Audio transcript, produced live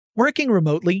Working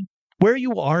remotely, where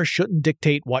you are shouldn't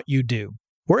dictate what you do.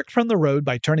 Work from the road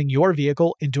by turning your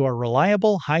vehicle into a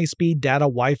reliable high-speed data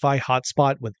Wi-Fi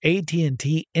hotspot with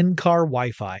AT&T in-car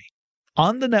Wi-Fi.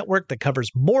 On the network that covers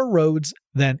more roads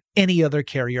than any other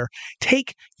carrier,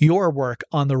 take your work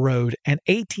on the road and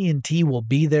AT&T will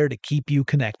be there to keep you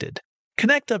connected.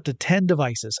 Connect up to 10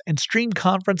 devices and stream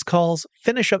conference calls,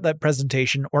 finish up that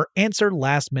presentation, or answer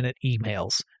last-minute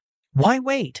emails. Why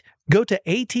wait? Go to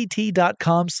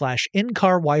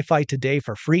att.com/in-car Wi-Fi today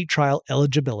for free trial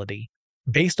eligibility.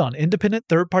 Based on independent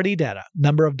third-party data,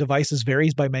 number of devices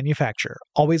varies by manufacturer.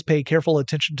 Always pay careful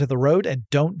attention to the road and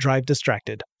don't drive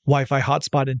distracted. Wi-Fi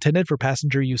hotspot intended for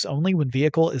passenger use only when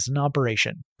vehicle is in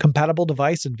operation. Compatible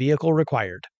device and vehicle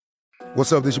required.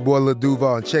 What's up, this your boy Lil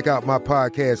Duval, and check out my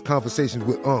podcast, Conversations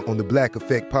with Unc, on the Black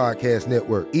Effect Podcast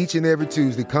Network. Each and every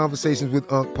Tuesday, Conversations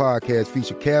with Unc podcast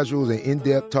feature casuals and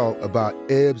in-depth talk about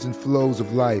ebbs and flows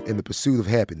of life and the pursuit of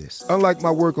happiness. Unlike my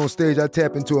work on stage, I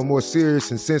tap into a more serious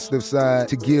and sensitive side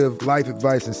to give life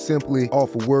advice and simply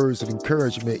offer words of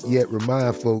encouragement, yet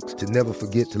remind folks to never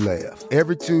forget to laugh.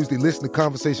 Every Tuesday, listen to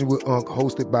Conversations with Unc,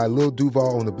 hosted by Lil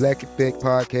Duval on the Black Effect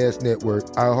Podcast Network,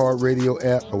 iHeartRadio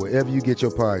app, or wherever you get your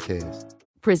podcasts.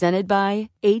 Presented by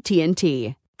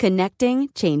AT&T. Connecting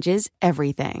changes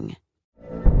everything.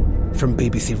 From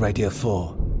BBC Radio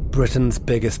 4, Britain's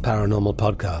biggest paranormal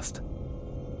podcast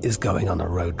is going on a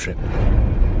road trip.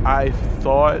 I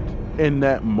thought in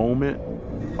that moment,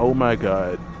 oh my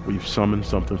God, we've summoned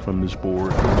something from this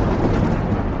board.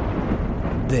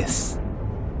 This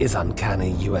is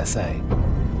Uncanny USA.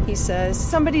 He says,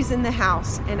 somebody's in the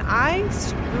house, and I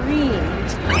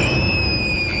screamed.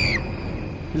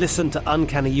 Listen to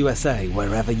Uncanny USA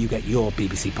wherever you get your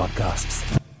BBC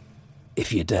podcasts,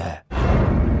 if you dare.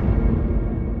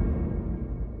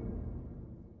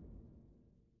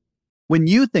 When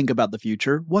you think about the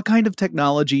future, what kind of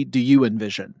technology do you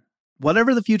envision?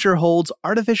 Whatever the future holds,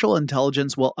 artificial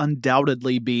intelligence will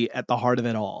undoubtedly be at the heart of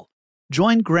it all.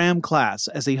 Join Graham Class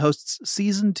as he hosts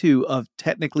Season 2 of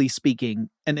Technically Speaking,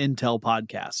 an Intel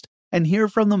podcast, and hear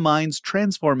from the minds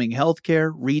transforming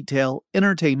healthcare, retail,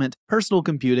 entertainment, personal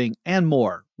computing, and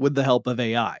more with the help of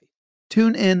AI.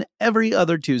 Tune in every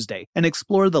other Tuesday and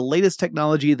explore the latest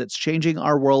technology that's changing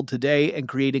our world today and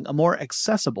creating a more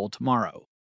accessible tomorrow.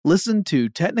 Listen to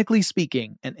Technically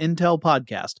Speaking, an Intel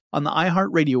podcast on the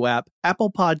iHeartRadio app, Apple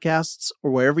Podcasts,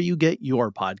 or wherever you get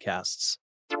your podcasts.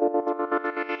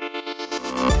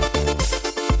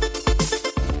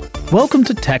 Welcome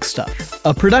to Tech Stuff,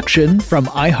 a production from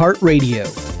iHeartRadio.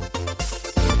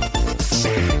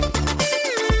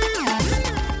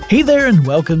 Hey there, and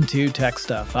welcome to Tech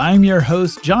Stuff. I'm your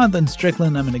host, Jonathan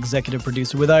Strickland. I'm an executive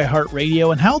producer with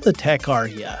iHeartRadio, and how the tech are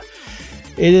ya?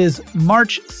 It is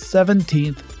March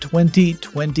 17th,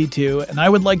 2022, and I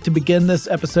would like to begin this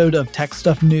episode of Tech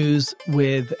Stuff News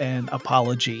with an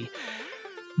apology.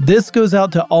 This goes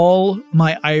out to all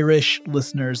my Irish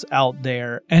listeners out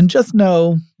there, and just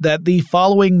know that the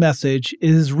following message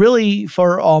is really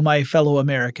for all my fellow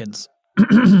Americans.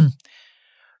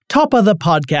 Top of the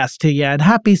podcast to you, and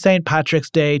happy St. Patrick's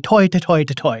Day, toy to toy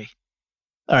to toy.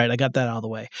 All right, I got that out of the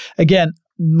way. Again,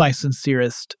 my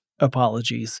sincerest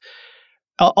apologies.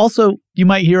 Also, you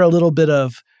might hear a little bit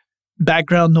of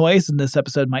background noise, and this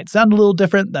episode might sound a little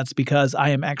different. That's because I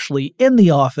am actually in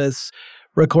the office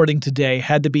recording today.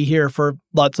 Had to be here for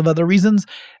lots of other reasons.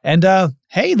 And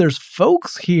hey, there's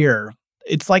folks here.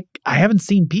 It's like I haven't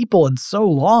seen people in so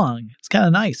long. It's kind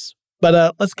of nice.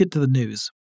 But let's get to the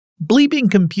news.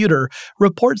 Bleeping Computer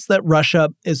reports that Russia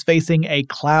is facing a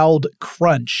cloud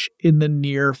crunch in the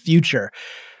near future.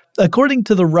 According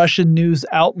to the Russian news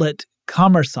outlet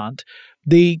Kommersant,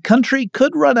 the country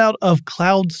could run out of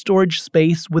cloud storage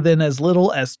space within as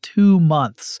little as 2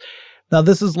 months. Now,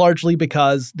 this is largely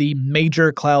because the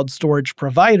major cloud storage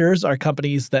providers are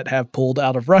companies that have pulled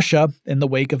out of Russia in the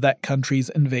wake of that country's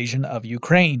invasion of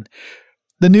Ukraine.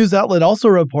 The news outlet also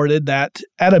reported that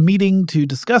at a meeting to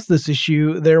discuss this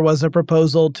issue, there was a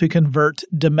proposal to convert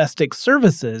domestic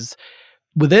services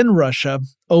within Russia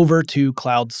over to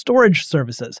cloud storage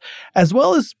services, as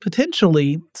well as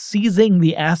potentially seizing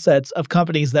the assets of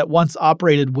companies that once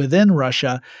operated within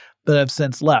Russia but have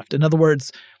since left. In other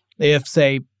words, if,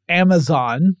 say,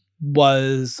 Amazon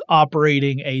was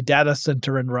operating a data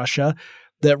center in Russia,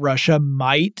 that Russia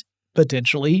might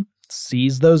potentially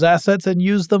seize those assets and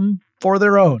use them for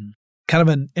their own. Kind of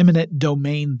an eminent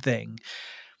domain thing.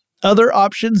 Other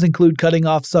options include cutting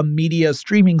off some media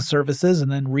streaming services and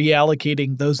then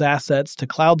reallocating those assets to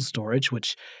cloud storage,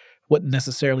 which wouldn't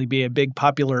necessarily be a big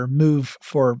popular move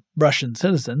for Russian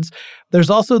citizens. There's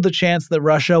also the chance that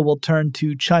Russia will turn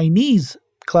to Chinese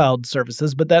cloud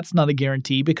services, but that's not a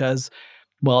guarantee because,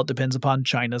 well, it depends upon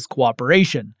China's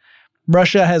cooperation.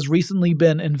 Russia has recently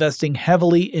been investing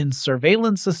heavily in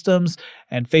surveillance systems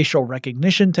and facial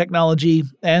recognition technology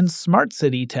and smart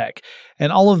city tech,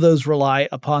 and all of those rely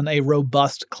upon a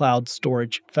robust cloud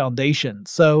storage foundation.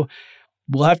 So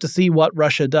we'll have to see what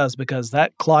Russia does because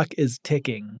that clock is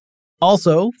ticking.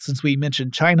 Also, since we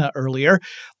mentioned China earlier,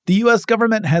 the U.S.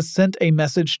 government has sent a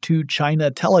message to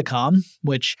China Telecom,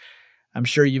 which I'm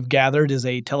sure you've gathered is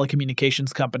a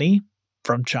telecommunications company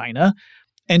from China.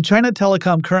 And China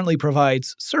Telecom currently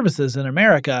provides services in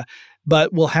America,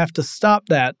 but will have to stop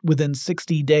that within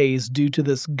 60 days due to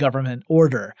this government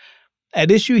order.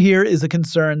 At issue here is a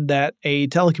concern that a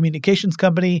telecommunications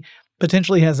company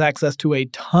potentially has access to a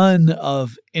ton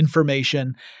of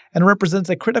information and represents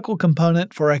a critical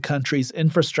component for a country's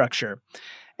infrastructure.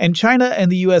 And China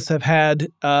and the U.S. have had,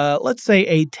 let's say,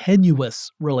 a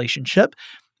tenuous relationship.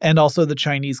 And also the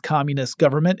Chinese Communist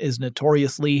government is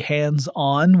notoriously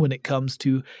hands-on when it comes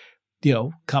to,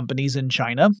 companies in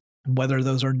China, whether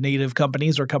those are native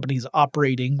companies or companies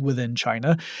operating within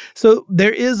China. So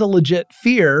there is a legit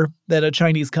fear that a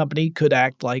Chinese company could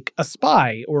act like a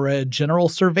spy or a general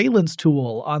surveillance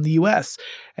tool on the U.S.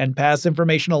 and pass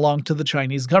information along to the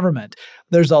Chinese government.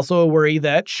 There's also a worry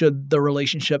that should the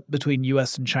relationship between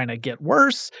U.S. and China get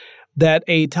worse, that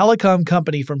a telecom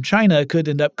company from China could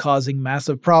end up causing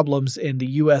massive problems in the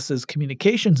U.S.'s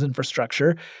communications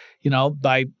infrastructure,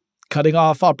 by cutting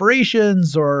off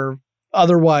operations or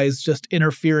otherwise just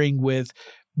interfering with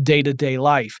day-to-day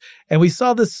life. And we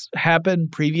saw this happen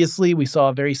previously. We saw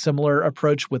a very similar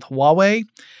approach with Huawei.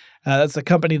 That's a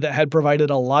company that had provided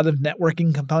a lot of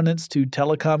networking components to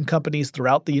telecom companies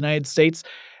throughout the United States.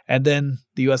 And then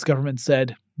the U.S. government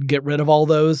said, get rid of all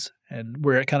those. And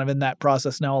we're kind of in that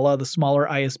process now. A lot of the smaller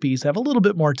ISPs have a little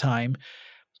bit more time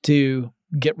to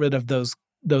get rid of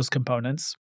those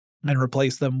components and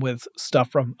replace them with stuff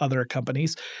from other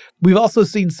companies. We've also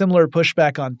seen similar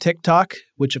pushback on TikTok,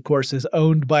 which of course is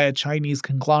owned by a Chinese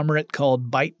conglomerate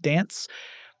called ByteDance.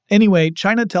 Anyway,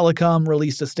 China Telecom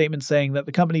released a statement saying that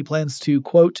the company plans to,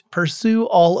 quote, pursue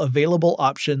all available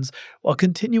options while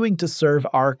continuing to serve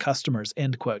our customers,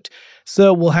 end quote.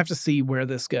 So we'll have to see where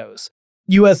this goes.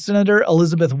 U.S. Senator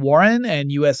Elizabeth Warren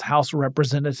and U.S. House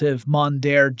Representative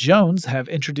Mondaire Jones have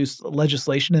introduced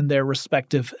legislation in their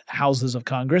respective houses of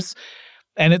Congress,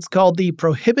 and it's called the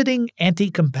Prohibiting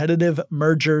Anti-Competitive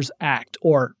Mergers Act,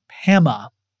 or PAMA,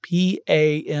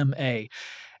 P-A-M-A.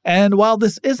 And while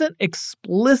this isn't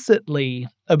explicitly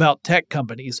about tech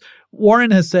companies,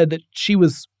 Warren has said that she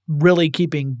was really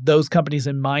keeping those companies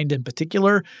in mind in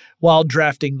particular while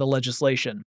drafting the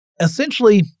legislation.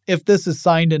 Essentially, if this is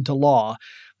signed into law,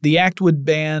 the act would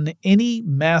ban any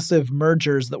massive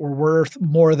mergers that were worth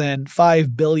more than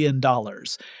 $5 billion,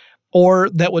 or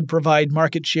that would provide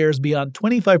market shares beyond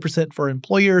 25% for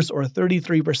employers or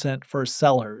 33% for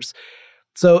sellers.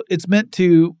 So it's meant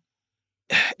to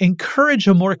encourage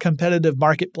a more competitive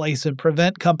marketplace and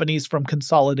prevent companies from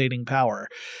consolidating power.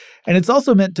 And it's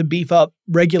also meant to beef up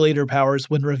regulator powers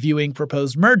when reviewing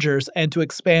proposed mergers and to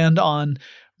expand on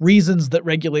reasons that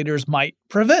regulators might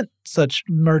prevent such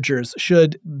mergers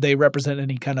should they represent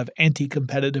any kind of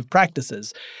anti-competitive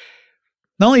practices.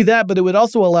 Not only that, but it would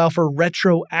also allow for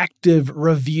retroactive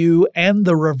review and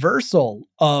the reversal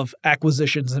of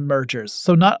acquisitions and mergers.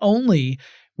 So not only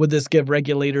would this give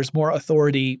regulators more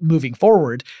authority moving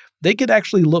forward, they could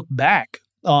actually look back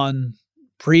on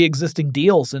pre-existing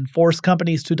deals and force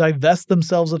companies to divest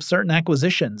themselves of certain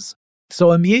acquisitions.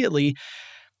 So immediately,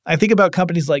 I think about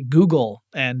companies like Google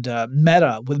and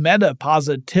Meta, with Meta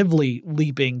positively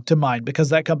leaping to mind because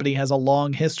that company has a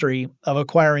long history of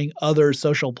acquiring other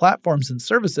social platforms and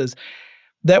services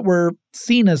that were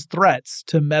seen as threats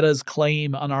to Meta's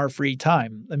claim on our free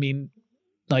time. I mean,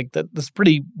 that's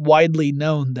pretty widely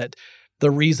known that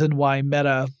the reason why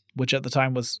Meta, which at the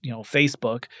time was,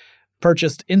 Facebook,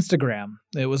 purchased Instagram.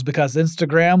 It was because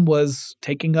Instagram was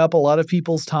taking up a lot of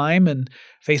people's time and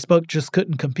Facebook just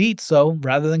couldn't compete. So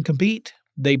rather than compete,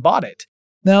 they bought it.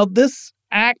 Now, this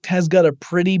act has got a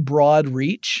pretty broad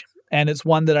reach, and it's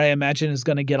one that I imagine is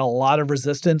going to get a lot of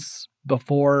resistance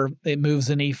before it moves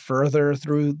any further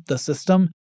through the system.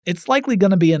 It's likely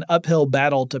going to be an uphill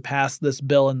battle to pass this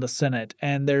bill in the Senate,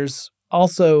 and there's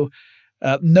also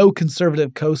no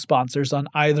conservative co-sponsors on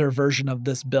either version of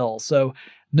this bill. So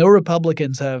no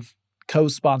Republicans have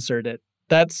co-sponsored it.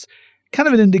 That's kind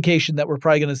of an indication that we're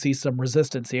probably going to see some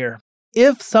resistance here.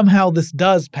 If somehow this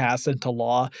does pass into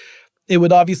law, it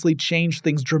would obviously change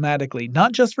things dramatically,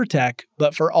 not just for tech,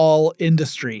 but for all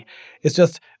industry. It's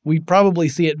just we'd probably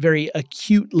see it very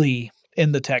acutely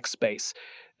in the tech space.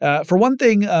 For one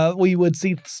thing, we would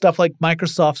see stuff like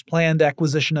Microsoft's planned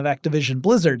acquisition of Activision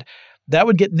Blizzard. That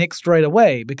would get nixed right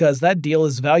away because that deal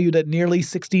is valued at nearly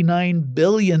 $69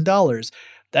 billion.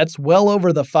 That's well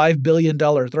over the $5 billion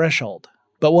threshold.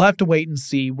 But we'll have to wait and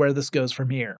see where this goes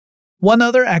from here. One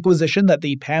other acquisition that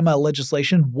the PAMA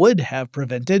legislation would have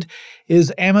prevented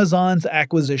is Amazon's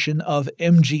acquisition of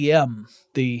MGM,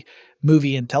 the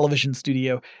movie and television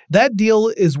studio. That deal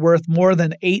is worth more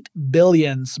than 8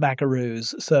 billion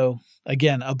smackaroos, so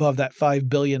again, above that 5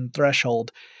 billion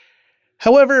threshold.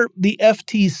 However, the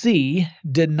FTC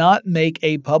did not make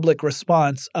a public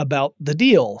response about the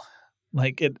deal.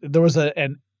 There was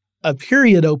a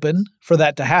period open for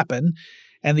that to happen,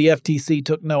 and the FTC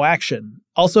took no action.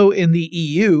 Also in the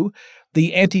EU,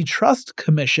 the Antitrust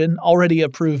Commission already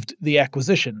approved the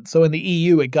acquisition. So in the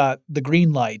EU, it got the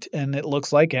green light, and it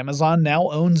looks like Amazon now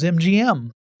owns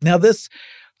MGM. Now, this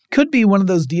could be one of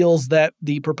those deals that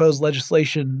the proposed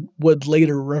legislation would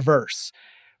later reverse,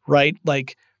 right?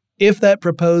 Like, if that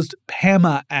proposed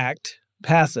PAMA Act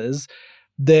passes,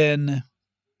 then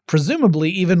presumably,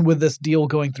 even with this deal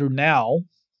going through now,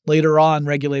 later on,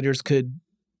 regulators could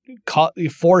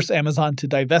force Amazon to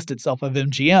divest itself of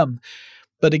MGM.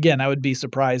 But again, I would be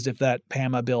surprised if that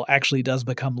PAMA bill actually does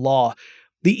become law.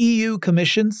 The EU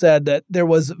Commission said that there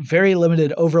was very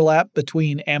limited overlap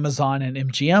between Amazon and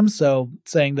MGM, so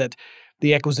saying that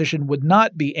the acquisition would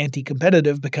not be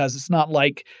anti-competitive because it's not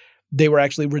like they were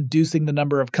actually reducing the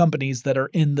number of companies that are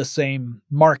in the same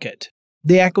market.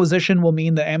 The acquisition will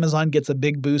mean that Amazon gets a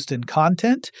big boost in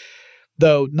content,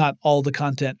 though not all the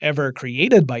content ever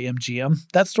created by MGM.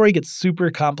 That story gets super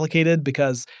complicated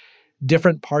because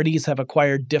different parties have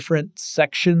acquired different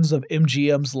sections of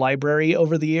MGM's library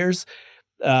over the years.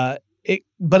 But it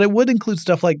would include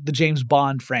stuff like the James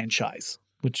Bond franchise,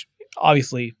 which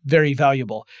obviously very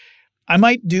valuable. I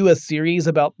might do a series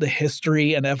about the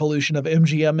history and evolution of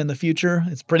MGM in the future.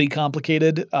 It's pretty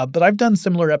complicated, but I've done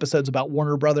similar episodes about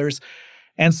Warner Brothers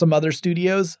and some other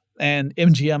studios, and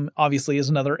MGM obviously is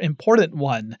another important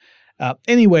one.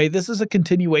 Anyway, this is a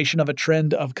continuation of a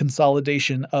trend of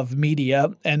consolidation of media,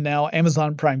 and now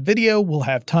Amazon Prime Video will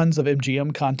have tons of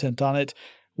MGM content on it,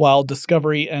 while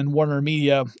Discovery and Warner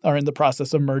Media are in the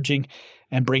process of merging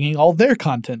and bringing all their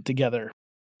content together.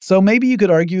 So maybe you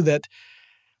could argue that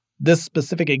this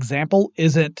specific example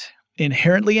isn't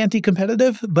inherently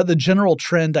anti-competitive, but the general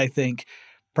trend, I think,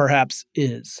 perhaps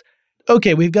is.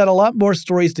 Okay, we've got a lot more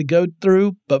stories to go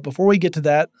through, but before we get to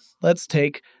that, let's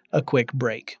take a quick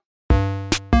break.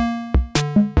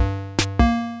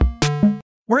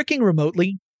 Working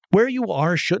remotely, where you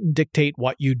are shouldn't dictate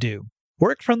what you do.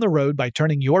 Work from the road by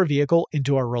turning your vehicle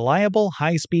into a reliable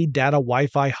high-speed data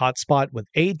Wi-Fi hotspot with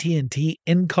AT&T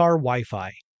in-car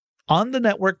Wi-Fi. On the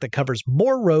network that covers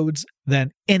more roads than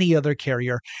any other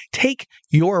carrier, take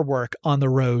your work on the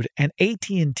road and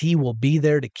AT&T will be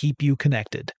there to keep you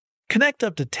connected. Connect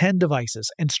up to 10 devices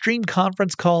and stream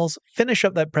conference calls, finish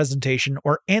up that presentation,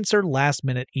 or answer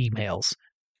last-minute emails.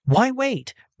 Why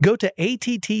wait? Go to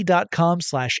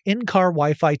att.com/in-car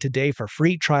Wi-Fi today for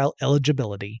free trial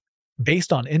eligibility.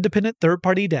 Based on independent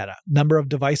third-party data, number of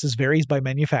devices varies by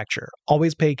manufacturer.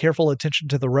 Always pay careful attention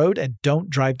to the road and don't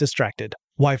drive distracted.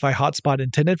 Wi-Fi hotspot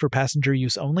intended for passenger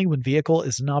use only when vehicle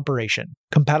is in operation.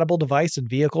 Compatible device and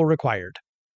vehicle required.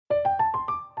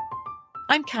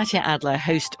 I'm Katya Adler,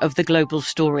 host of The Global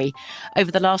Story.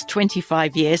 Over the last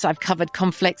 25 years, I've covered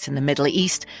conflicts in the Middle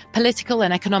East, political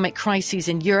and economic crises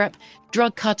in Europe,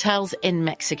 drug cartels in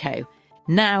Mexico.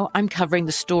 Now I'm covering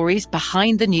the stories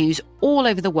behind the news all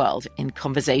over the world in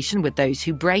conversation with those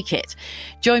who break it.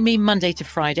 Join me Monday to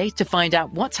Friday to find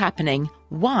out what's happening,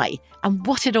 why, and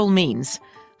what it all means.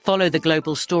 Follow The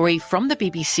Global Story from the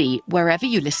BBC wherever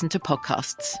you listen to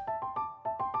podcasts.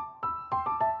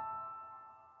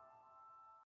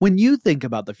 When you think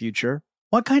about the future,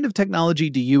 what kind of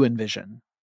technology do you envision?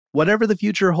 Whatever the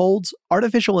future holds,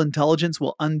 artificial intelligence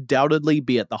will undoubtedly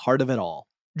be at the heart of it all.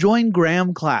 Join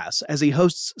Graham Class as he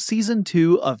hosts Season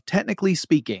 2 of Technically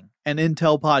Speaking, an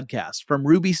Intel podcast from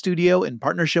Ruby Studio in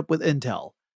partnership with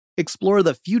Intel. Explore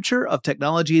the future of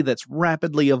technology that's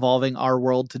rapidly evolving our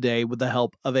world today with the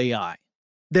help of AI.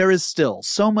 There is still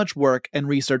so much work and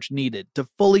research needed to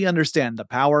fully understand the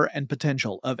power and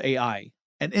potential of AI.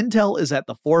 And Intel is at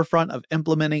the forefront of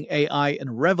implementing AI in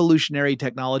revolutionary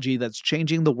technology that's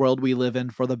changing the world we live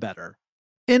in for the better.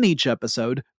 In each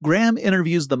episode, Graham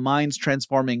interviews the minds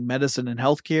transforming medicine and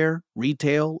healthcare,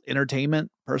 retail, entertainment,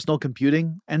 personal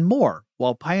computing, and more,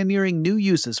 while pioneering new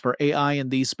uses for AI in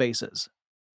these spaces.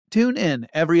 Tune in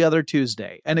every other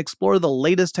Tuesday and explore the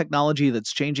latest technology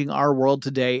that's changing our world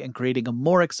today and creating a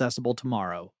more accessible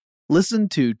tomorrow. Listen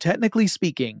to Technically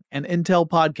Speaking, an Intel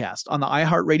podcast on the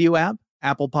iHeartRadio app,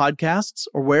 Apple Podcasts,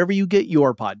 or wherever you get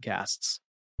your podcasts.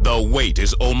 The wait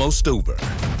is almost over.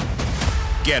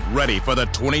 Get ready for the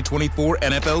 2024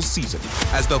 NFL season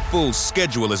as the full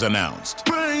schedule is announced.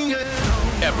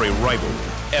 Every rivalry,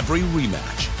 every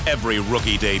rematch, every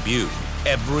rookie debut,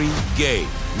 every game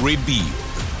revealed.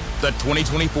 The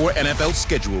 2024 NFL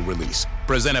schedule release,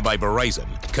 presented by Verizon,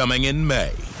 coming in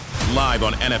May. Live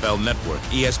on NFL Network,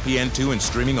 ESPN2, and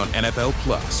streaming on NFL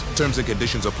Plus. Terms and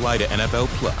conditions apply to NFL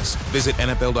Plus. Visit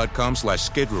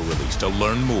NFL.com/schedule release to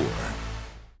learn more.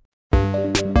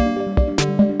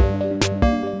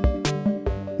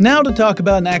 Now to talk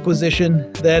about an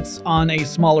acquisition that's on a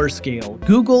smaller scale.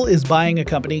 Google is buying a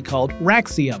company called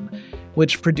Raxium,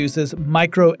 which produces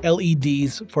micro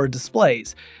LEDs for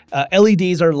displays.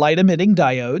 LEDs are light-emitting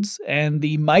diodes, and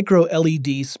the micro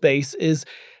LED space is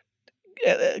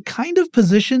kind of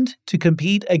positioned to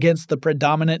compete against the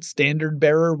predominant standard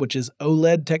bearer, which is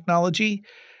OLED technology.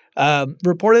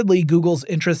 Reportedly, Google's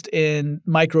interest in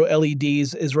micro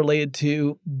LEDs is related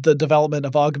to the development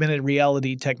of augmented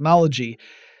reality technology.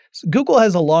 Google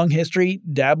has a long history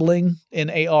dabbling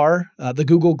in AR, the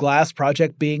Google Glass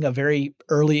project being a very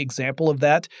early example of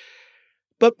that.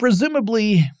 But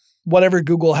presumably, whatever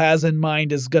Google has in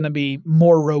mind is going to be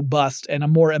more robust and a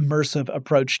more immersive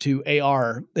approach to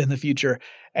AR in the future.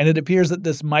 And it appears that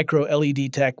this micro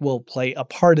LED tech will play a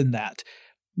part in that,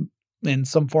 in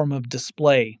some form of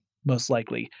display, most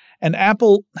likely. And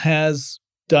Apple has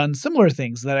done similar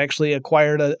things, that actually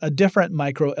acquired a different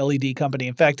micro LED company.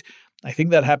 In fact, I think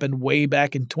that happened way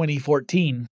back in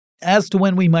 2014. As to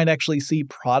when we might actually see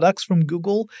products from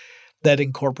Google that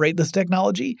incorporate this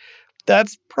technology,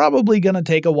 that's probably going to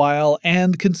take a while,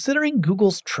 and considering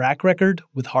Google's track record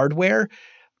with hardware,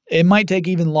 it might take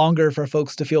even longer for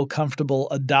folks to feel comfortable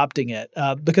adopting it,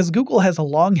 because Google has a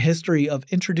long history of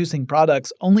introducing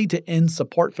products only to end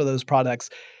support for those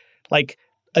products like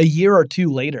a year or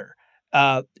two later.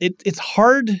 It's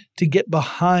hard to get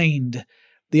behind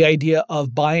the idea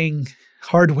of buying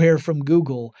hardware from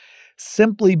Google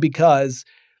simply because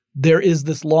there is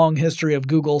this long history of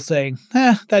Google saying,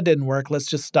 that didn't work, let's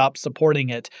just stop supporting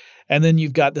it. And then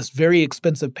you've got this very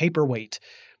expensive paperweight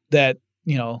that,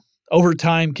 over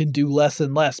time can do less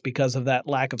and less because of that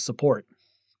lack of support.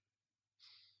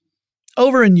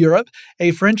 Over in Europe,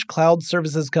 a French cloud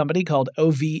services company called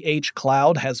OVH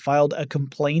Cloud has filed a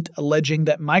complaint alleging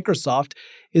that Microsoft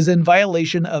is in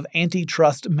violation of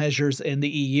antitrust measures in the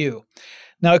EU.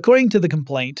 Now, according to the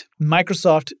complaint,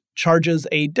 Microsoft charges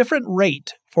a different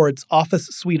rate for its Office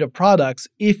suite of products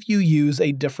if you use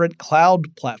a different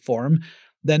cloud platform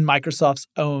than Microsoft's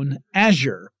own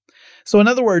Azure. So in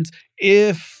other words,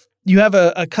 if you have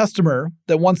a customer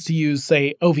that wants to use,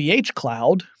 say, OVH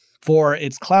Cloud for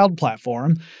its cloud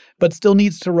platform, but still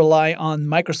needs to rely on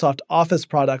Microsoft Office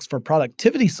products for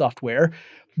productivity software,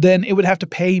 then it would have to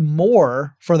pay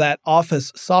more for that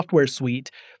Office software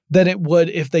suite than it would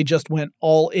if they just went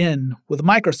all in with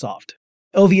Microsoft.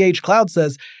 OVH Cloud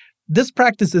says this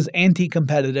practice is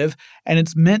anti-competitive, and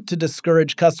it's meant to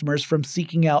discourage customers from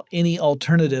seeking out any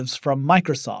alternatives from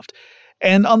Microsoft.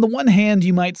 And on the one hand,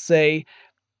 you might say,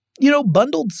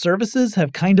 bundled services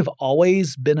have kind of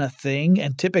always been a thing,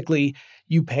 and typically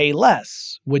you pay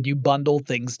less when you bundle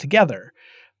things together.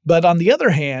 But on the other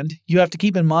hand, you have to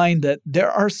keep in mind that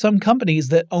there are some companies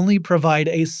that only provide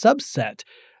a subset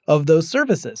of those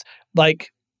services,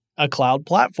 like a cloud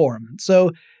platform.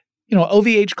 So,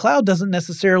 OVH Cloud doesn't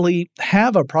necessarily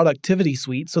have a productivity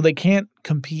suite, so they can't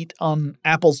compete on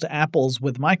apples to apples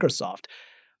with Microsoft.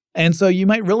 And so you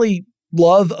might really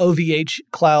love OVH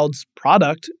Cloud's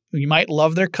product. You might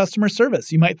love their customer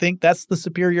service. You might think that's the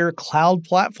superior cloud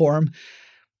platform.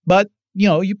 But,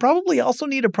 you probably also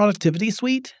need a productivity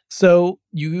suite. So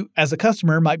you, as a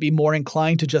customer, might be more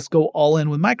inclined to just go all in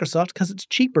with Microsoft because it's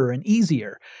cheaper and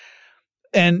easier.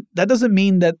 And that doesn't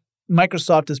mean that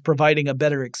Microsoft is providing a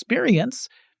better experience.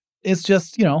 It's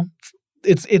just,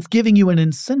 it's giving you an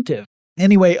incentive.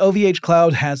 Anyway, OVH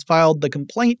Cloud has filed the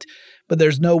complaint, but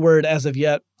there's no word as of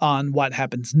yet on what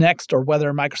happens next or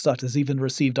whether Microsoft has even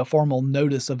received a formal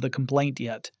notice of the complaint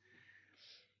yet.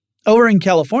 Over in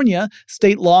California,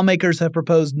 state lawmakers have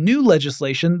proposed new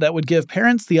legislation that would give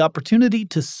parents the opportunity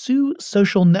to sue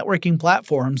social networking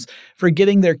platforms for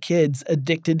getting their kids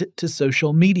addicted to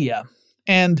social media.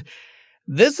 And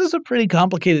this is a pretty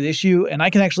complicated issue, and I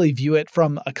can actually view it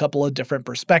from a couple of different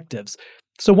perspectives.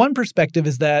 So one perspective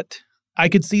is that I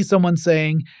could see someone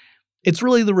saying it's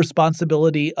really the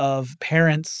responsibility of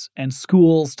parents and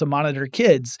schools to monitor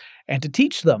kids and to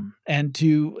teach them and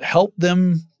to help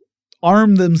them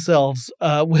arm themselves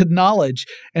with knowledge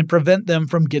and prevent them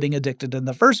from getting addicted in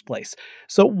the first place.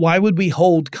 So why would we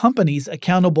hold companies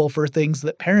accountable for things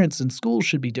that parents and schools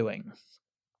should be doing?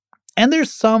 And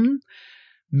there's some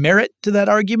merit to that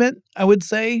argument, I would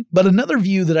say. But another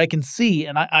view that I can see,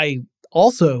 and I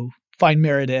also find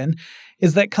merit in,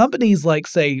 is that companies like,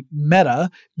 say, Meta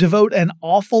devote an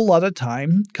awful lot of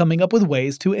time coming up with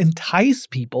ways to entice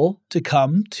people to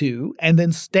come to and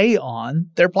then stay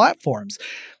on their platforms.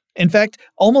 In fact,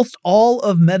 almost all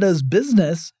of Meta's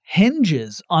business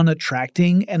hinges on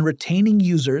attracting and retaining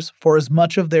users for as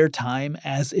much of their time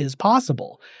as is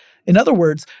possible. In other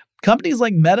words, companies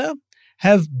like Meta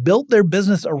have built their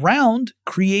business around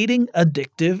creating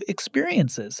addictive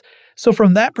experiences. So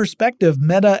from that perspective,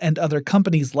 Meta and other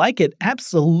companies like it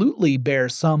absolutely bear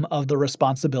some of the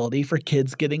responsibility for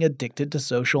kids getting addicted to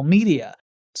social media.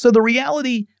 So the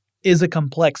reality is a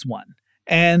complex one.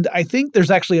 And I think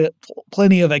there's actually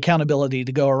plenty of accountability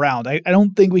to go around. I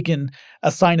don't think we can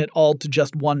assign it all to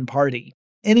just one party.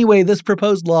 Anyway, this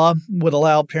proposed law would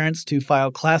allow parents to file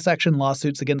class action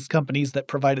lawsuits against companies that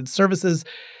provided services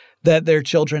that their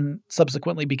children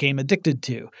subsequently became addicted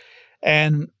to.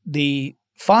 And the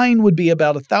fine would be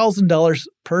about $1,000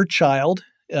 per child,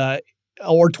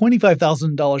 or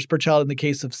 $25,000 per child in the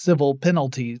case of civil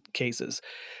penalty cases.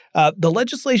 The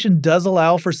legislation does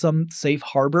allow for some safe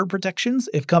harbor protections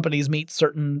if companies meet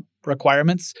certain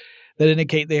requirements that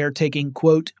indicate they are taking,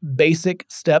 quote, basic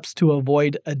steps to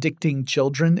avoid addicting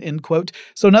children, end quote.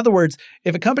 So in other words,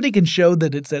 if a company can show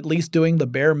that it's at least doing the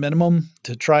bare minimum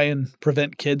to try and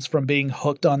prevent kids from being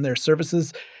hooked on their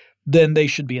services, then they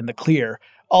should be in the clear.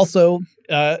 Also,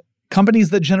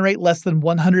 companies that generate less than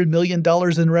 $100 million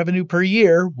in revenue per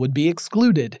year would be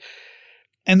excluded.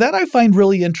 And that I find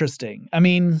really interesting. I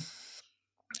mean,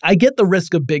 I get the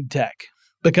risk of big tech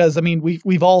because, I mean,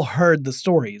 we've all heard the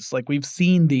stories. Like, we've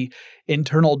seen the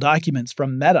internal documents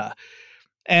from Meta.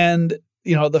 And,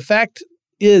 you know, the fact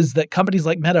is that companies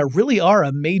like Meta really are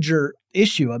a major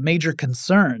issue, a major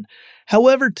concern.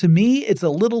 However, to me, it's a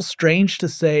little strange to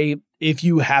say if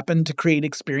you happen to create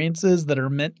experiences that are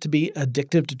meant to be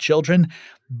addictive to children,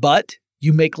 but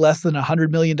you make less than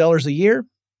 $100 million a year,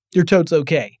 you're totes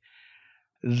okay.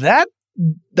 That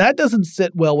doesn't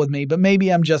sit well with me, but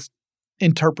maybe I'm just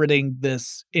interpreting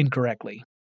this incorrectly.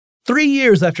 3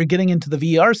 years after getting into the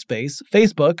VR space,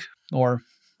 Facebook, or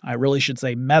I really should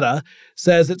say Meta,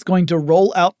 says it's going to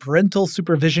roll out parental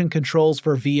supervision controls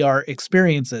for VR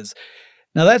experiences.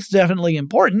 Now, that's definitely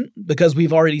important because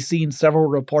we've already seen several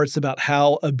reports about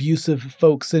how abusive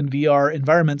folks in VR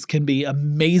environments can be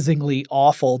amazingly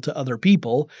awful to other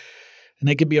people, and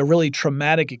it can be a really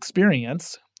traumatic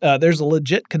experience. There's a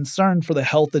legit concern for the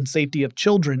health and safety of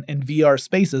children in VR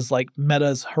spaces like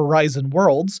Meta's Horizon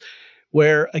Worlds,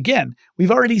 where, again,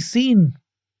 we've already seen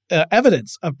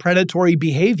evidence of predatory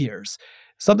behaviors,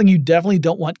 something you definitely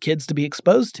don't want kids to be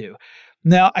exposed to.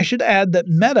 Now, I should add that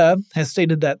Meta has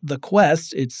stated that the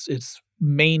Quest, its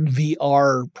main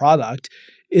VR product,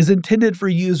 is intended for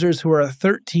users who are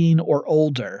 13 or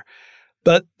older.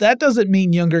 But that doesn't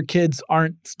mean younger kids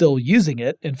aren't still using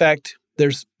it. In fact,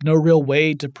 there's no real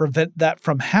way to prevent that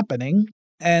from happening.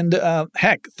 And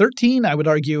heck, 13, I would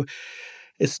argue,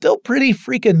 is still pretty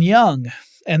freaking young.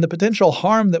 And the potential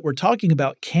harm that we're talking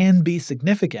about can be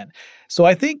significant. So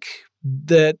I think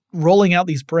that rolling out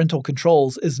these parental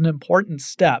controls is an important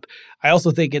step. I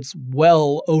also think it's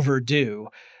well overdue.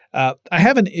 I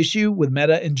have an issue with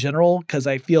Meta in general because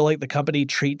I feel like the company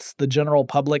treats the general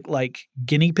public like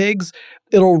guinea pigs.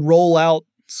 It'll roll out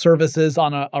services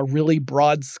on a really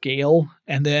broad scale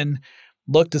and then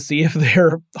look to see if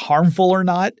they're harmful or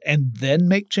not and then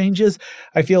make changes.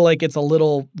 I feel like it's a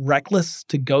little reckless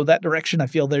to go that direction. I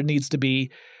feel there needs to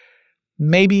be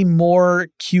maybe more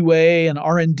QA and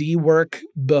R&D work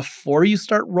before you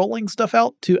start rolling stuff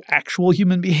out to actual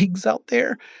human beings out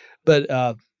there.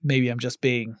 But maybe I'm just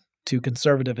being too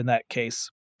conservative in that case.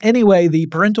 Anyway, the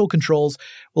parental controls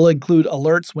will include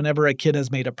alerts whenever a kid has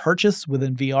made a purchase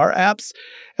within VR apps,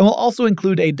 and will also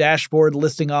include a dashboard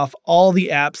listing off all the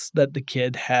apps that the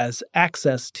kid has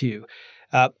access to,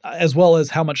 as well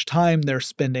as how much time they're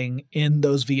spending in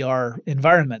those VR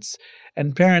environments.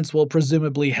 And parents will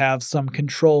presumably have some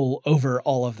control over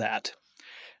all of that.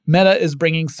 Meta is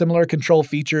bringing similar control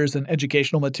features and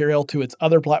educational material to its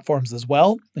other platforms as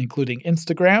well, including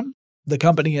Instagram. The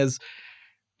company has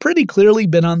pretty clearly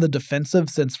been on the defensive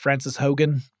since Frances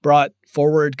Hogan brought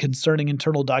forward concerning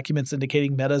internal documents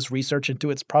indicating Meta's research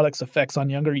into its product's effects on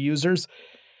younger users,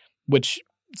 which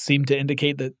seem to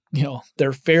indicate that,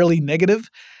 they're fairly negative.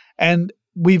 And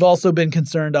we've also been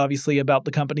concerned, obviously, about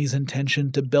the company's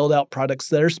intention to build out products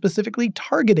that are specifically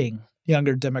targeting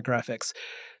younger demographics.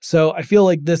 So I feel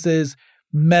like this is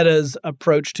Meta's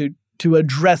approach to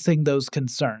addressing those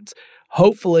concerns.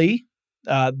 Hopefully,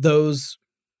 those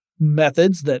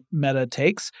methods that Meta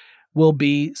takes will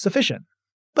be sufficient.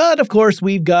 But of course,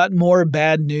 we've got more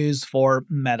bad news for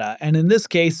Meta. And in this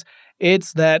case,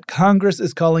 it's that Congress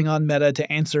is calling on Meta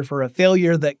to answer for a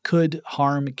failure that could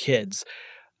harm kids.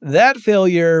 That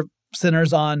failure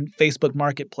centers on Facebook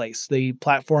Marketplace, the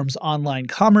platform's online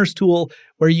commerce tool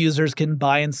where users can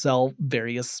buy and sell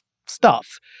various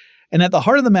stuff. And at the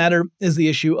heart of the matter is the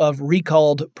issue of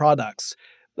recalled products.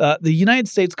 The United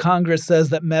States Congress says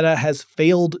that Meta has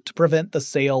failed to prevent the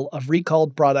sale of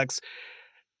recalled products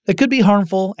that could be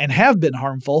harmful and have been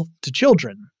harmful to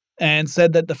children, and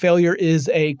said that the failure is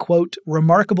a, quote,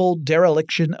 remarkable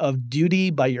dereliction of duty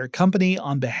by your company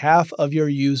on behalf of your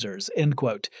users, end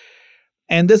quote.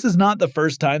 And this is not the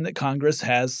first time that Congress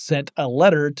has sent a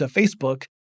letter to Facebook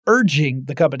urging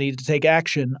the company to take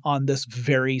action on this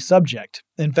very subject.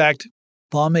 In fact,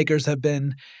 lawmakers have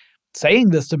been saying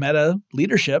this to Meta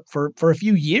leadership for a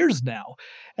few years now.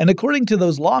 And according to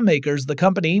those lawmakers, the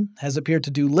company has appeared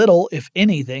to do little, if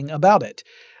anything, about it.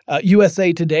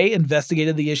 USA Today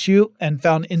investigated the issue and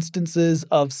found instances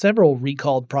of several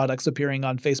recalled products appearing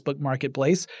on Facebook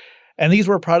Marketplace. And these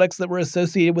were products that were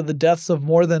associated with the deaths of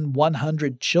more than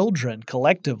 100 children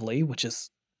collectively, which is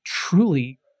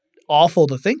truly awful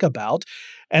to think about.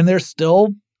 And they're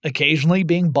still occasionally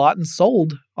being bought and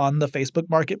sold on the Facebook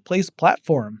Marketplace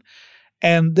platform.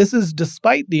 And this is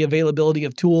despite the availability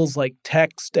of tools like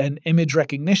text and image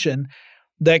recognition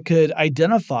that could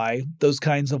identify those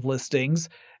kinds of listings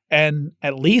and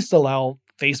at least allow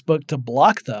Facebook to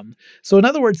block them. So in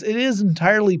other words, it is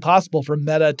entirely possible for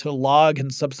Meta to log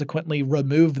and subsequently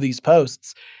remove these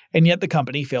posts, and yet the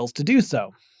company fails to do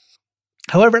so.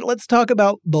 However, let's talk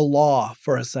about the law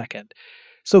for a second.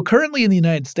 So currently in the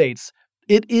United States,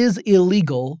 it is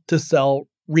illegal to sell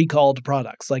recalled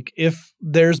products. Like if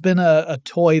there's been a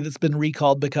toy that's been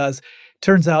recalled because it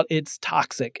turns out it's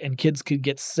toxic and kids could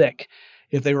get sick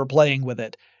if they were playing with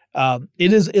it,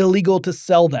 it is illegal to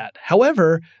sell that.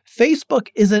 However, Facebook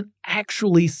isn't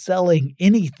actually selling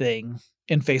anything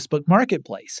in Facebook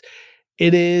Marketplace.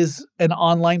 It is an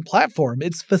online platform.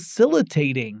 It's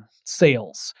facilitating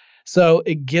sales. So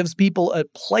it gives people a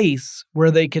place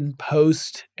where they can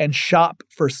post and shop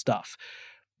for stuff.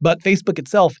 But Facebook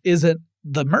itself isn't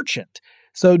the merchant.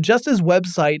 So just as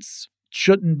websites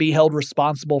shouldn't be held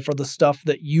responsible for the stuff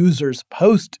that users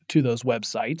post to those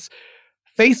websites,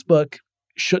 Facebook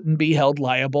shouldn't be held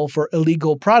liable for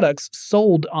illegal products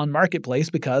sold on Marketplace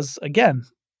because, again,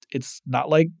 it's not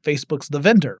like Facebook's the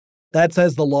vendor. That's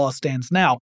as the law stands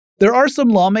now. There are some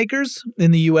lawmakers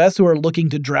in the U.S. who are looking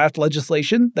to draft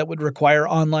legislation that would require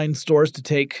online stores to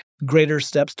take greater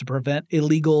steps to prevent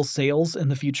illegal sales in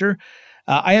the future.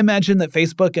 I imagine that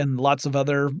Facebook and lots of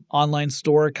other online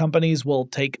store companies will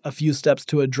take a few steps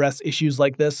to address issues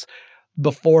like this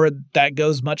before that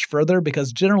goes much further,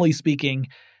 because generally speaking,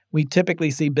 we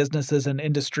typically see businesses and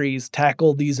industries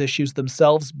tackle these issues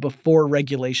themselves before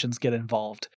regulations get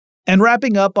involved. And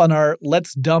wrapping up on our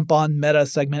Let's Dump on Meta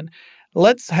segment,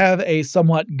 let's have a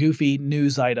somewhat goofy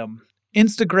news item.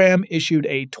 Instagram issued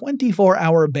a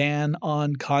 24-hour ban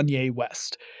on Kanye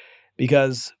West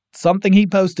because something he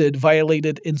posted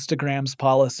violated Instagram's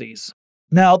policies.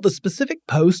 Now, the specific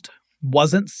post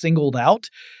wasn't singled out.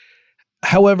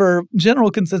 However,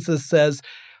 general consensus says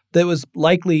that it was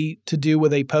likely to do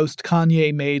with a post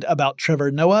Kanye made about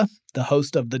Trevor Noah, the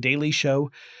host of The Daily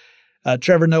Show.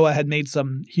 Trevor Noah had made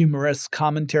some humorous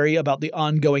commentary about the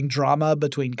ongoing drama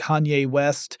between Kanye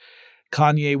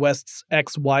West's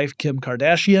ex-wife Kim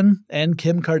Kardashian and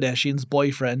Kim Kardashian's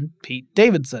boyfriend Pete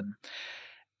Davidson.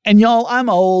 And y'all, I'm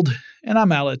old and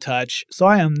I'm out of touch, so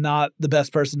I am not the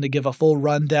best person to give a full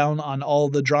rundown on all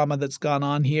the drama that's gone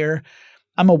on here.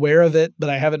 I'm aware of it, but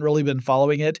I haven't really been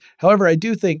following it. However, I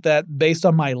do think that based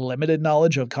on my limited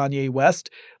knowledge of Kanye West,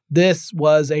 this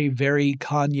was a very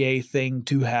Kanye thing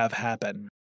to have happen.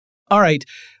 All right,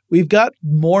 we've got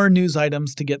more news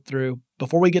items to get through.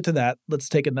 Before we get to that, let's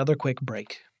take another quick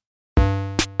break.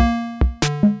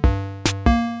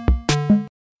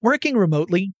 Working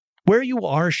remotely, where you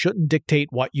are shouldn't dictate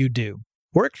what you do.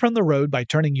 Work from the road by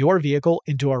turning your vehicle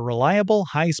into a reliable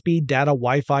high-speed data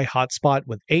Wi-Fi hotspot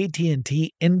with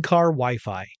AT&T in-car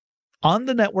Wi-Fi. On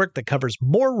the network that covers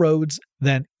more roads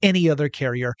than any other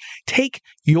carrier, take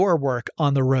your work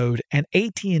on the road and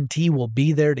AT&T will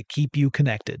be there to keep you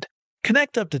connected.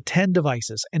 Connect up to 10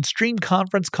 devices and stream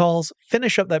conference calls,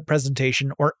 finish up that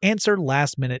presentation, or answer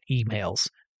last-minute emails.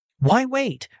 Why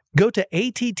wait? Go to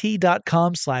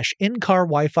att.com/in-car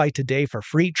Wi-Fi today for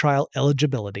free trial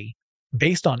eligibility.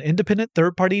 Based on independent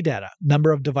third-party data,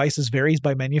 number of devices varies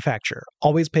by manufacturer.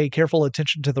 Always pay careful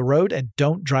attention to the road and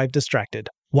don't drive distracted.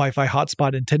 Wi-Fi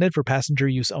hotspot intended for passenger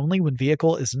use only when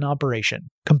vehicle is in operation.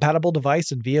 Compatible device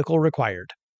and vehicle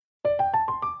required.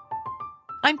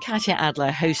 I'm Katya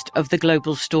Adler, host of The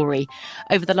Global Story.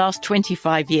 Over the last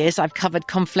 25 years, I've covered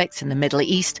conflicts in the Middle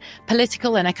East,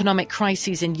 political and economic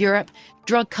crises in Europe,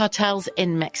 drug cartels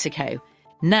in Mexico.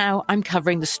 Now I'm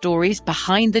covering the stories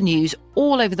behind the news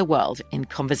all over the world in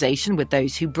conversation with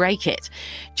those who break it.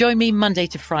 Join me Monday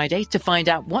to Friday to find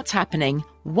out what's happening,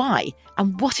 why,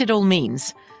 and what it all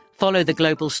means. Follow The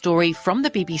Global Story from the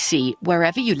BBC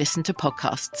wherever you listen to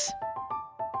podcasts.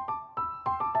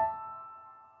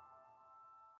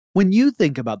 When you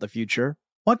think about the future,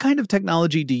 what kind of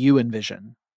technology do you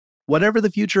envision? Whatever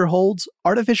the future holds,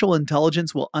 artificial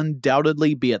intelligence will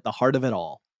undoubtedly be at the heart of it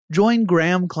all. Join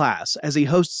Graham Class as he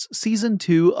hosts Season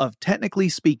 2 of Technically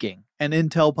Speaking, an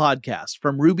Intel podcast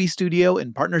from Ruby Studio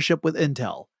in partnership with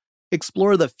Intel.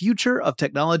 Explore the future of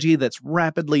technology that's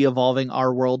rapidly evolving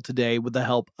our world today with the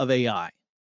help of AI.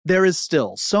 There is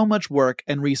still so much work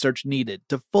and research needed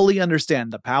to fully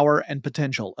understand the power and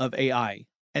potential of AI.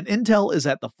 And Intel is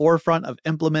at the forefront of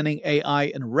implementing AI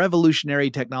in revolutionary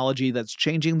technology that's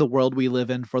changing the world we live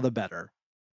in for the better.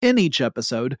 In each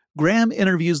episode, Graham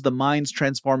interviews the minds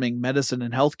transforming medicine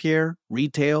and healthcare,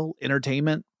 retail,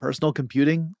 entertainment, personal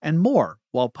computing, and more,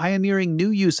 while pioneering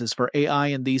new uses for AI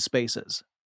in these spaces.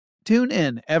 Tune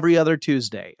in every other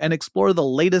Tuesday and explore the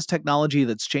latest technology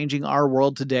that's changing our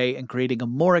world today and creating a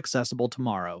more accessible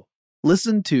tomorrow.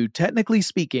 Listen to Technically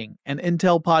Speaking, an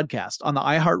Intel podcast on the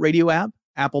iHeartRadio app,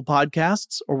 Apple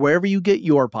Podcasts, or wherever you get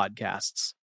your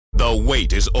podcasts. The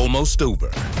wait is almost over.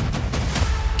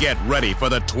 Get ready for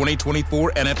the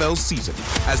 2024 NFL season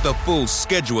as the full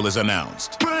schedule is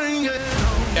announced.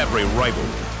 Every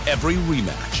rivalry, every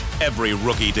rematch, every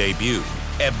rookie debut,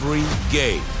 every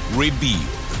game revealed.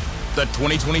 The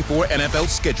 2024 NFL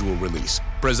schedule release,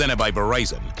 presented by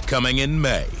Verizon, coming in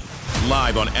May.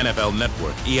 Live on NFL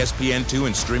Network, ESPN2,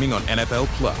 and streaming on NFL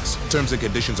Plus. Terms and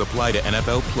conditions apply to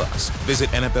NFL Plus. Visit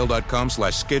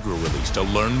NFL.com/schedule release to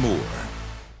learn more.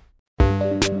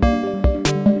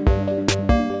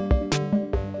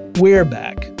 We're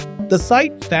back. The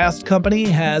site Fast Company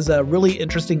has a really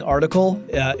interesting article.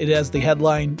 It has the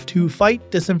headline, "To Fight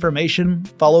Disinformation,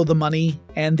 Follow the Money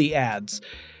and the Ads."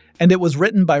 And it was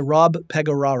written by Rob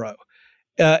Pegoraro.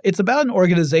 It's about an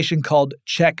organization called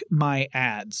Check My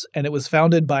Ads, and it was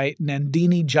founded by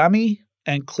Nandini Jami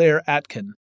and Claire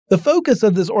Atkin. The focus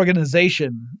of this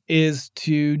organization is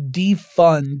to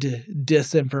defund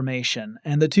disinformation,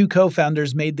 and the two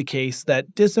co-founders made the case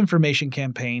that disinformation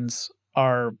campaigns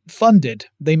are funded.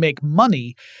 They make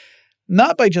money,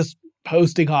 not by just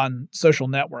posting on social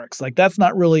networks. Like, that's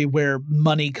not really where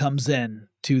money comes in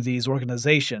to these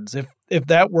organizations. If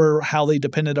that were how they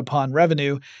depended upon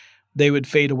revenue, they would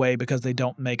fade away because they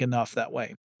don't make enough that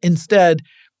way. Instead,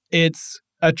 it's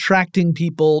attracting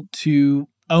people to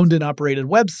owned and operated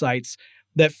websites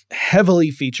that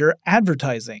heavily feature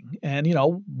advertising. And,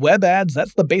 web ads,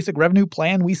 that's the basic revenue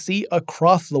plan we see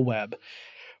across the web.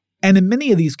 And in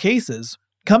many of these cases,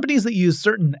 companies that use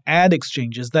certain ad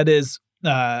exchanges, that is,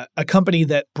 a company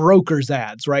that brokers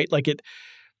ads, right? Like, it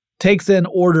takes in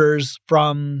orders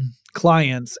from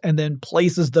clients and then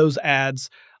places those ads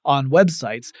on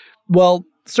websites. Well,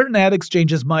 certain ad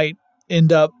exchanges might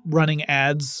end up running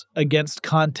ads against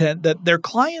content that their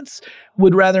clients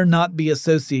would rather not be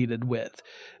associated with.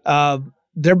 There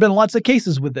have been lots of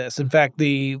cases with this. In fact,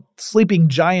 the Sleeping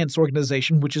Giants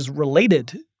organization, which is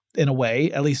related in a way,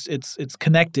 at least it's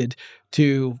connected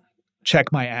to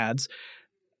Check My Ads,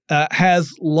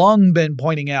 has long been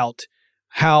pointing out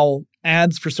how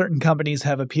ads for certain companies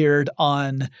have appeared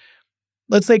on,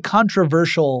 let's say,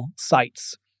 controversial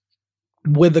sites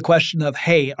with the question of,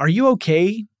 hey, are you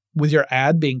okay with your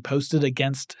ad being posted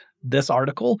against this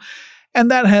article? And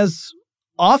that has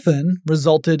often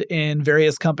resulted in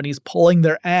various companies pulling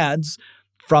their ads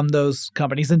from those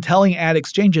companies and telling ad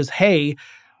exchanges, hey,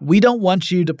 we don't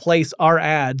want you to place our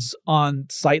ads on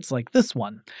sites like this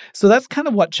one. So that's kind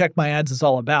of what Check My Ads is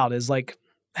all about, is like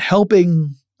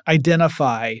helping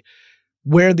identify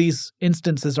where these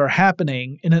instances are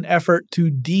happening in an effort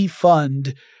to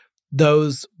defund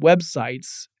those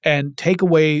websites and take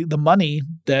away the money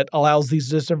that allows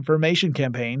these disinformation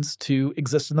campaigns to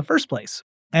exist in the first place.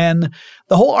 And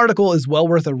the whole article is well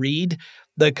worth a read.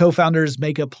 The co-founders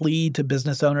make a plea to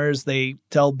business owners. They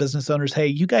tell business owners, hey,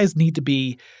 you guys need to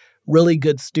be really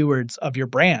good stewards of your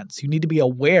brands. You need to be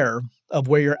aware of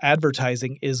where your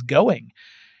advertising is going.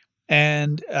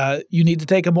 And you need to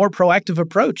take a more proactive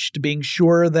approach to being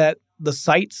sure that the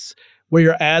sites where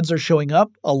your ads are showing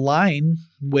up align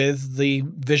with the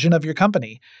vision of your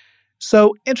company.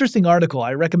 So, interesting article.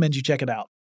 I recommend you check it out.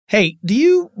 Hey, do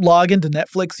you log into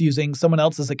Netflix using someone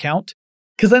else's account?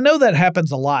 Because I know that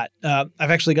happens a lot. I've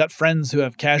actually got friends who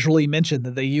have casually mentioned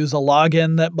that they use a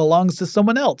login that belongs to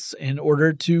someone else in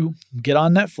order to get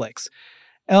on Netflix.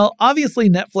 Now, obviously,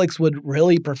 Netflix would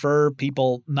really prefer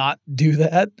people not do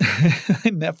that.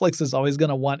 Netflix is always going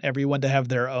to want everyone to have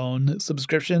their own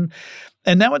subscription.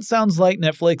 And now it sounds like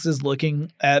Netflix is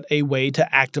looking at a way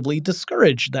to actively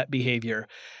discourage that behavior.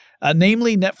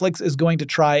 Namely, Netflix is going to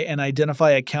try and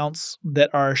identify accounts that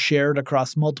are shared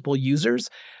across multiple users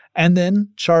and then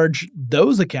charge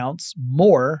those accounts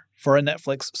more for a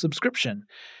Netflix subscription.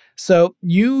 So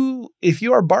if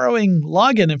you are borrowing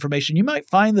login information, you might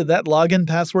find that login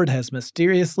password has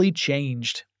mysteriously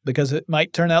changed because it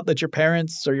might turn out that your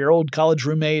parents or your old college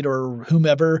roommate or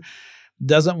whomever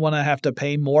doesn't want to have to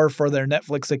pay more for their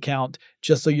Netflix account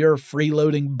just so your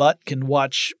freeloading butt can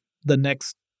watch the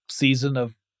next season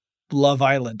of Love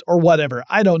Island or whatever.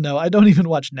 I don't know. I don't even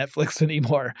watch Netflix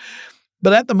anymore.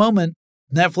 But at the moment,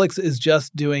 Netflix is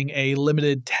just doing a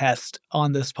limited test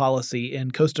on this policy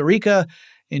in Costa Rica,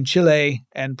 in Chile,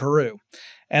 and Peru.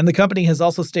 And the company has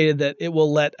also stated that it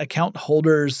will let account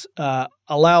holders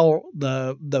allow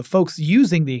the folks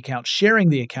using the account, sharing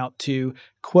the account to,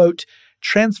 quote,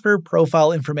 transfer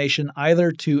profile information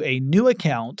either to a new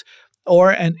account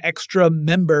or an extra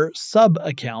member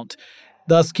sub-account,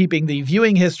 thus keeping the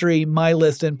viewing history, my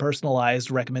list, and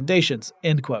personalized recommendations,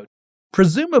 end quote.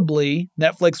 Presumably,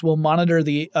 Netflix will monitor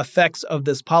the effects of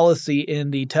this policy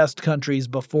in the test countries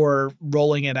before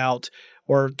rolling it out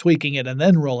or tweaking it and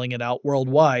then rolling it out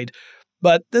worldwide.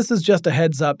 But this is just a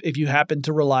heads up if you happen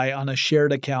to rely on a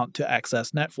shared account to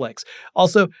access Netflix.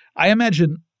 Also, I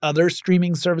imagine other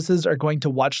streaming services are going to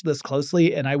watch this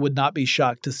closely, and I would not be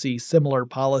shocked to see similar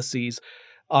policies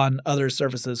on other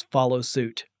services follow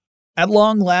suit. At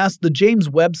long last, the James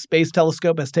Webb Space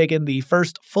Telescope has taken the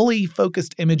first fully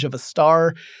focused image of a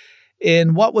star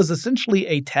in what was essentially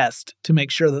a test to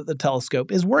make sure that the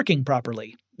telescope is working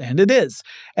properly. And it is.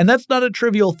 And that's not a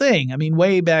trivial thing. I mean,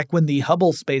 way back when the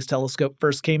Hubble Space Telescope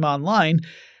first came online,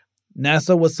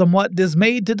 NASA was somewhat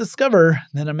dismayed to discover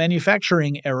that a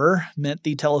manufacturing error meant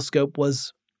the telescope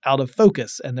was out of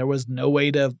focus, and there was no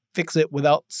way to fix it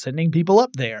without sending people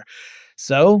up there.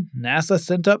 So NASA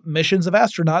sent up missions of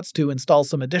astronauts to install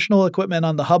some additional equipment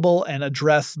on the Hubble and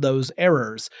address those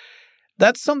errors.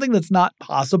 That's something that's not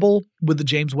possible with the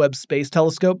James Webb Space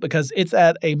Telescope because it's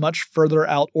at a much further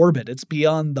out orbit. It's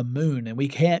beyond the moon, and we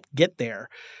can't get there.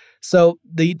 So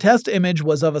the test image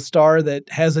was of a star that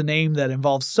has a name that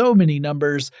involves so many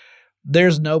numbers.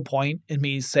 There's no point in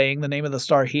me saying the name of the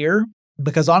star here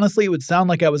because honestly, it would sound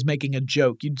like I was making a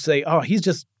joke. You'd say, oh, he's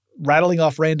just rattling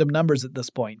off random numbers at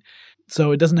this point.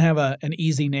 So it doesn't have an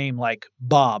easy name like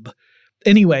Bob.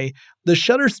 Anyway, the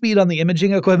shutter speed on the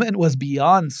imaging equipment was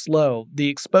beyond slow. The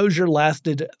exposure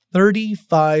lasted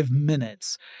 35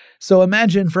 minutes. So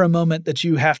imagine for a moment that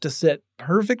you have to sit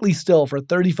perfectly still for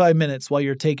 35 minutes while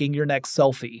you're taking your next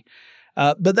selfie.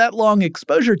 But that long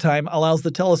exposure time allows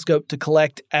the telescope to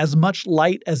collect as much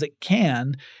light as it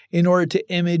can in order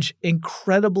to image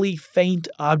incredibly faint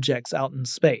objects out in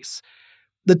space.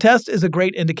 The test is a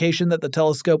great indication that the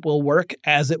telescope will work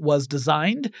as it was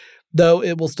designed, though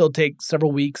it will still take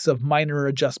several weeks of minor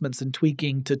adjustments and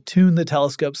tweaking to tune the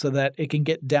telescope so that it can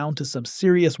get down to some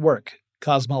serious work,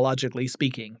 cosmologically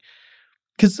speaking.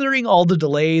 Considering all the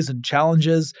delays and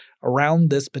challenges around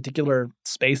this particular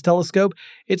space telescope,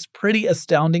 it's pretty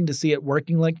astounding to see it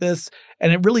working like this,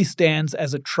 and it really stands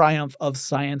as a triumph of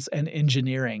science and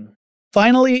engineering.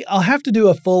 Finally, I'll have to do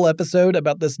a full episode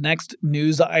about this next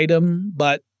news item,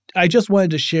 but I just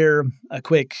wanted to share a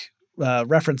quick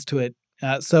reference to it.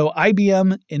 So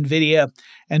IBM, NVIDIA,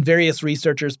 and various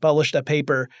researchers published a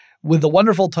paper with the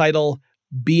wonderful title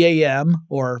BAM,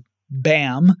 or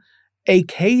BAM, a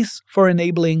case for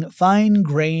enabling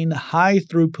fine-grained,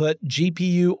 high-throughput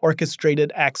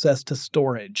GPU-orchestrated access to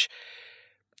storage.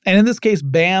 And in this case,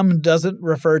 BAM doesn't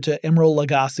refer to Emeril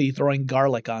Lagasse throwing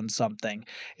garlic on something.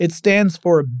 It stands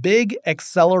for Big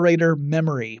Accelerator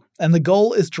Memory, and the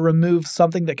goal is to remove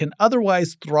something that can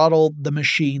otherwise throttle the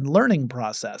machine learning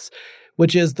process,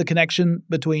 which is the connection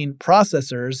between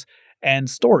processors and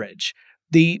storage.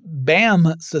 The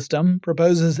BAM system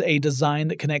proposes a design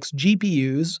that connects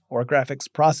GPUs, or graphics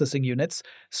processing units,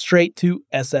 straight to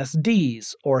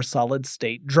SSDs, or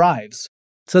solid-state drives.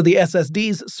 So the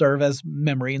SSDs serve as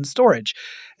memory and storage.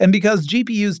 And because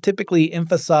GPUs typically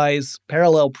emphasize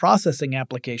parallel processing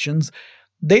applications,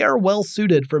 they are well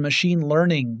suited for machine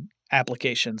learning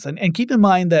applications. And keep in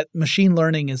mind that machine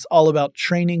learning is all about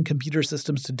training computer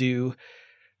systems to do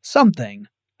something.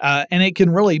 And it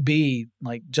can really be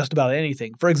like just about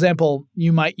anything. For example,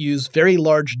 you might use very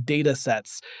large data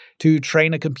sets to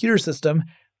train a computer system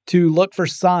to look for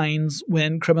signs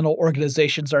when criminal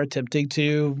organizations are attempting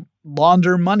to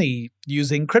launder money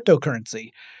using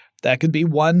cryptocurrency. That could be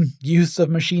one use of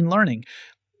machine learning.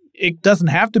 It doesn't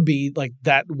have to be like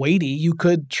that weighty. You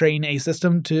could train a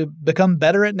system to become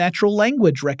better at natural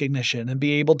language recognition and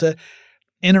be able to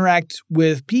interact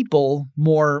with people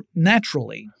more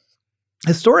naturally.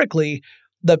 Historically,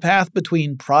 the path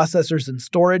between processors and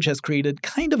storage has created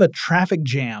kind of a traffic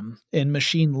jam in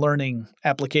machine learning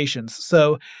applications.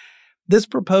 So this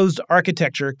proposed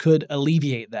architecture could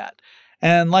alleviate that.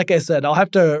 And like I said, I'll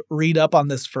have to read up on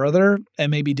this further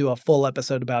and maybe do a full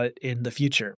episode about it in the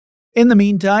future. In the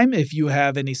meantime, if you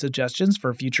have any suggestions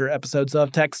for future episodes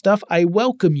of Tech Stuff, I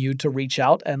welcome you to reach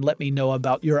out and let me know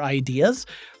about your ideas.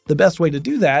 The best way to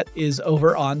do that is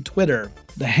over on Twitter.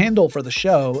 The handle for the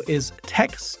show is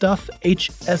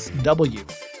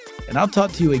TechStuffHSW. And I'll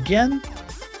talk to you again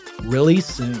really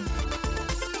soon.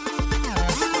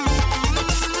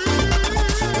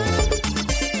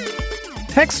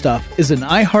 Tech Stuff is an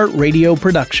iHeartRadio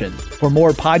production. For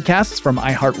more podcasts from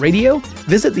iHeartRadio,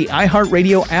 visit the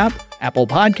iHeartRadio app, Apple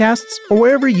Podcasts, or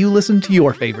wherever you listen to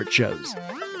your favorite shows.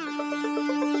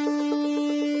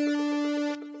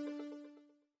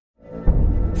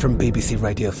 From BBC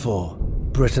Radio 4,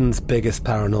 Britain's biggest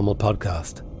paranormal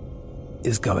podcast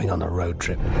is going on a road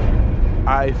trip.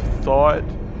 I thought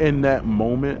in that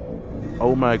moment,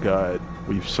 oh my God,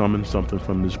 we've summoned something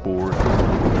from this board.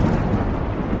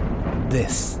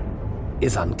 This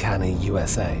is Uncanny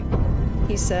USA.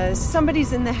 He says,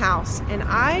 somebody's in the house, and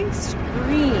I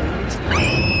screamed.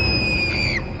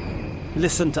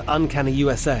 Listen to Uncanny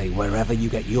USA wherever you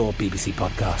get your BBC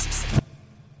podcasts,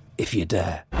 if you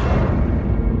dare.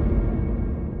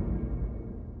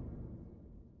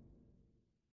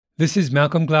 This is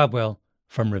Malcolm Gladwell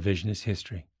from Revisionist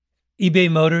History.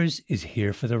 eBay Motors is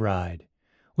here for the ride.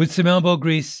 With some elbow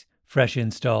grease, fresh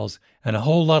installs, and a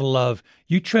whole lot of love,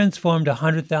 you transformed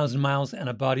 100,000 miles and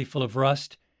a body full of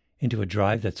rust into a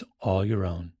drive that's all your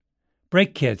own.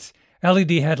 Brake kits,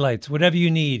 LED headlights, whatever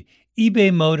you need,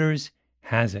 eBay Motors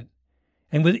has it.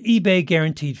 And with eBay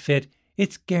Guaranteed Fit,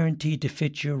 it's guaranteed to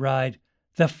fit your ride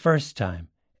the first time,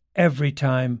 every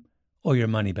time, or your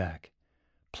money back.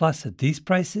 Plus, at these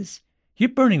prices, you're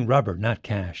burning rubber, not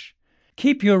cash.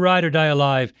 Keep your ride or die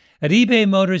alive at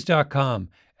ebaymotors.com.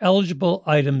 Eligible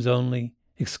items only.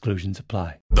 Exclusions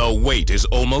apply. The wait is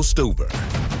almost over.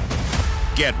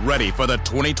 Get ready for the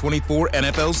 2024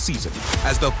 NFL season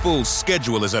as the full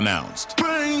schedule is announced.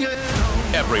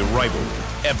 Every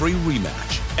rivalry, every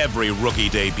rematch, every rookie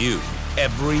debut,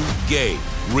 every game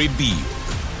revealed.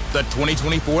 The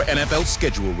 2024 NFL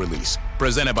schedule release,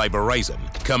 presented by Verizon,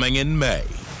 coming in May.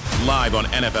 Live on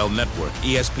NFL Network,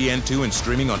 ESPN2, and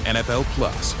streaming on NFL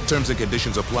Plus. Terms and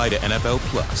conditions apply to NFL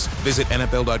Plus. Visit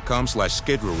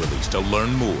NFL.com/schedule release to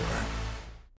learn more.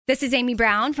 This is Amy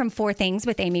Brown from 4 Things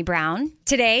with Amy Brown.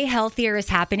 Today, healthier is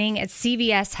happening at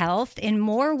CVS Health in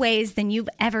more ways than you've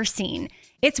ever seen.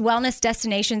 It's wellness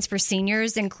destinations for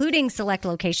seniors, including select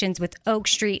locations with Oak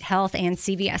Street Health and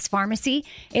CVS Pharmacy.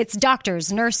 It's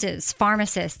doctors, nurses,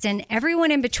 pharmacists, and everyone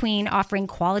in between offering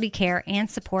quality care and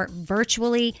support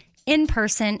virtually, in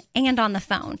person, and on the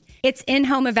phone. It's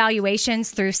in-home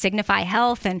evaluations through Signify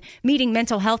Health and meeting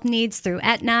mental health needs through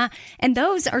Aetna. And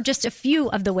those are just a few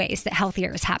of the ways that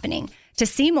healthier is happening. To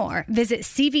see more, visit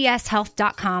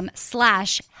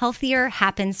cvshealth.com/healthier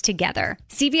happens together.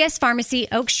 CVS Pharmacy,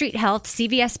 Oak Street Health,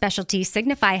 CVS Specialty,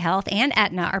 Signify Health, and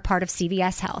Aetna are part of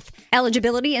CVS Health.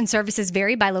 Eligibility and services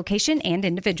vary by location and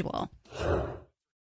individual.